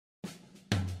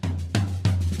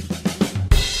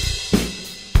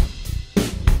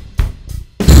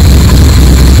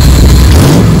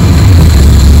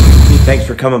Thanks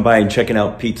for coming by and checking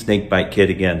out Pete's Snakebite Kit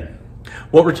again.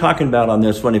 What we're talking about on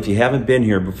this one, if you haven't been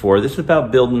here before, this is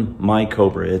about building my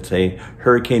Cobra. It's a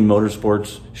Hurricane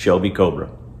Motorsports Shelby Cobra.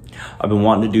 I've been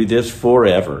wanting to do this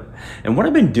forever. And what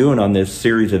I've been doing on this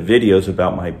series of videos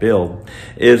about my build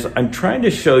is I'm trying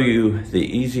to show you the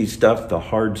easy stuff, the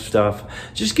hard stuff,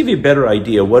 just give you a better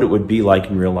idea what it would be like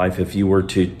in real life if you were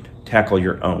to tackle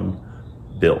your own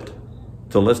build.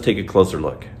 So let's take a closer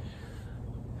look.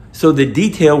 So the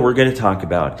detail we're going to talk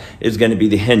about is going to be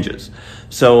the hinges.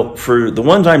 So for the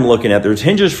ones I'm looking at, there's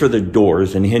hinges for the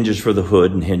doors and hinges for the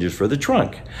hood and hinges for the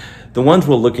trunk. The ones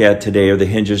we'll look at today are the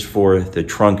hinges for the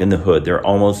trunk and the hood. They're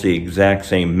almost the exact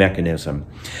same mechanism.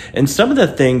 And some of the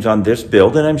things on this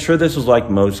build, and I'm sure this is like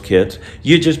most kits,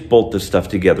 you just bolt this stuff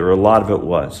together. A lot of it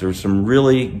was. There's some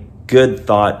really good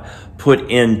thought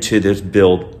put into this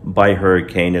build by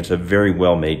Hurricane. It's a very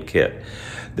well-made kit.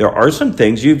 There are some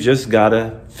things you've just got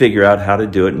to figure out how to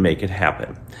do it and make it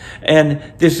happen. And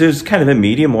this is kind of a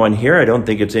medium one here. I don't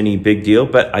think it's any big deal,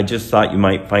 but I just thought you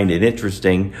might find it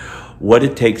interesting what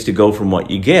it takes to go from what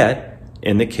you get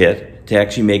in the kit to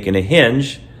actually making a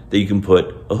hinge that you can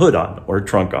put a hood on or a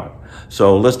trunk on.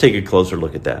 So let's take a closer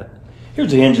look at that.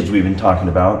 Here's the hinges we've been talking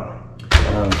about.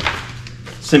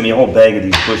 Sent me a whole bag of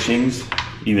these bushings,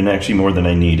 even actually more than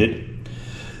I needed.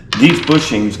 These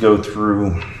bushings go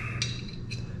through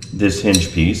this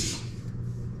hinge piece.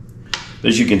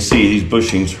 As you can see, these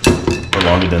bushings are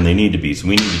longer than they need to be, so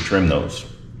we need to trim those.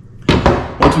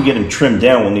 Once we get them trimmed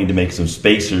down, we'll need to make some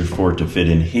spacers for it to fit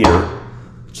in here.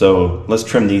 So let's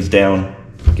trim these down,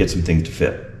 get some things to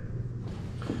fit.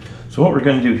 So what we're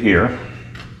going to do here,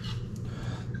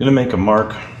 I'm going to make a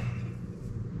mark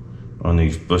on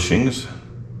these bushings,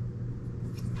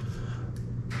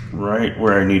 right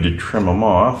where I need to trim them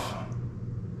off.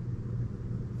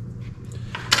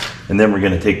 And then we're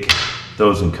going to take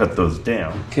those and cut those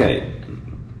down. Okay,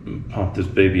 pop this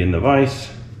baby in the vise.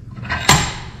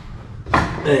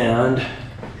 And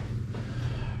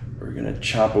we're going to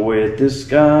chop away at this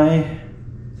guy.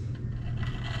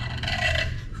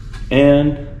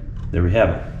 And there we have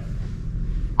it.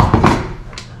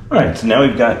 All right, so now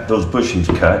we've got those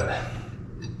bushings cut.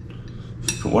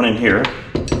 Put one in here,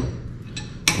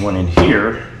 one in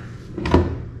here.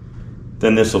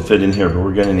 Then this will fit in here, but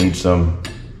we're going to need some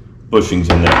bushings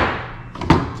in there.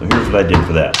 So here's what I did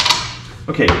for that.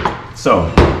 Okay,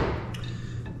 so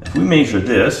if we measure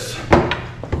this,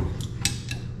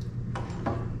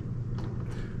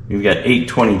 we've got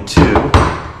 822,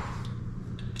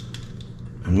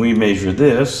 and we measure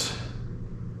this,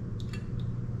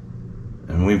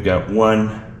 and we've got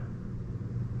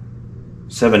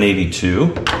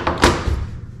 782.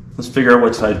 Let's figure out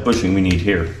what size bushing we need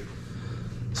here.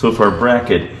 So if our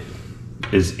bracket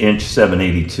is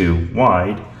 782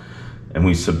 wide, and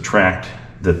we subtract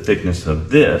the thickness of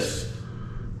this,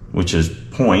 which is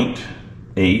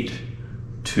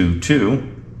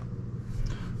 0.822,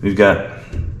 we've got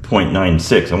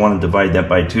 0.96. I want to divide that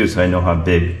by 2 so I know how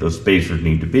big those spacers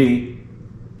need to be.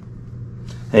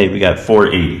 Hey, we got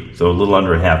 480, so a little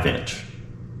under a ½ inch.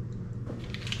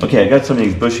 Okay, I got some of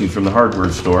these bushings from the hardware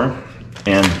store,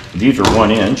 and these are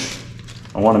 1 inch.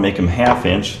 I want to make them ½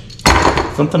 inch.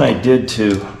 Something I did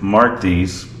to mark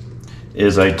these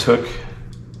is I took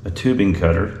a tubing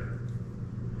cutter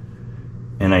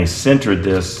and I centered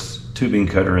this tubing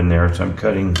cutter in there. So I'm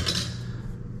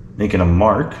making a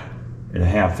mark at a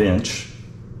 ½ inch.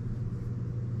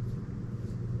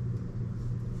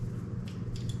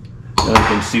 Then I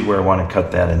can see where I want to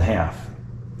cut that in half.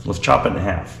 So let's chop it in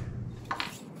half.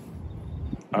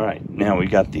 All right, now we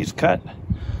got these cut.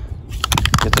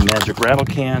 Get the magic rattle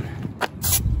can.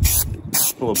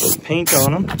 A little bit of paint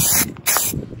on them.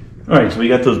 All right, so we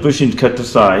got those bushings cut to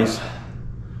size,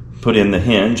 put in the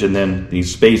hinge, and then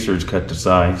these spacers cut to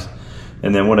size.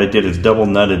 And then what I did is double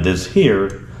nutted this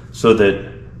here so that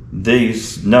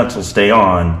these nuts will stay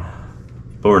on,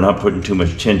 but we're not putting too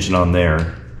much tension on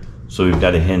there. So we've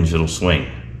got a hinge that'll swing.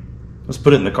 Let's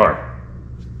put it in the car.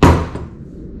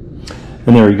 And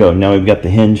there we go. Now we've got the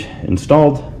hinge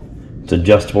installed. It's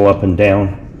adjustable up and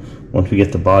down once we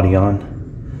get the body on.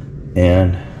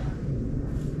 And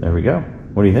there we go.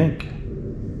 What do you think?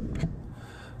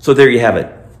 So there you have it.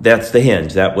 That's the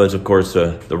hinge. That was, of course,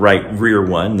 the right rear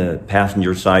one, the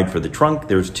passenger side for the trunk.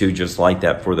 There's 2 just like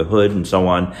that for the hood and so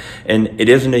on. And it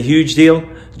isn't a huge deal.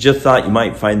 Just thought you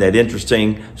might find that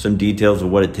interesting, some details of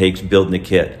what it takes building a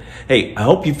kit. Hey, I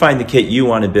hope you find the kit you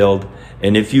want to build.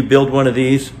 And if you build one of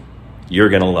these, you're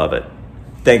going to love it.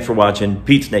 Thanks for watching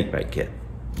Pete's Snakebite Kit.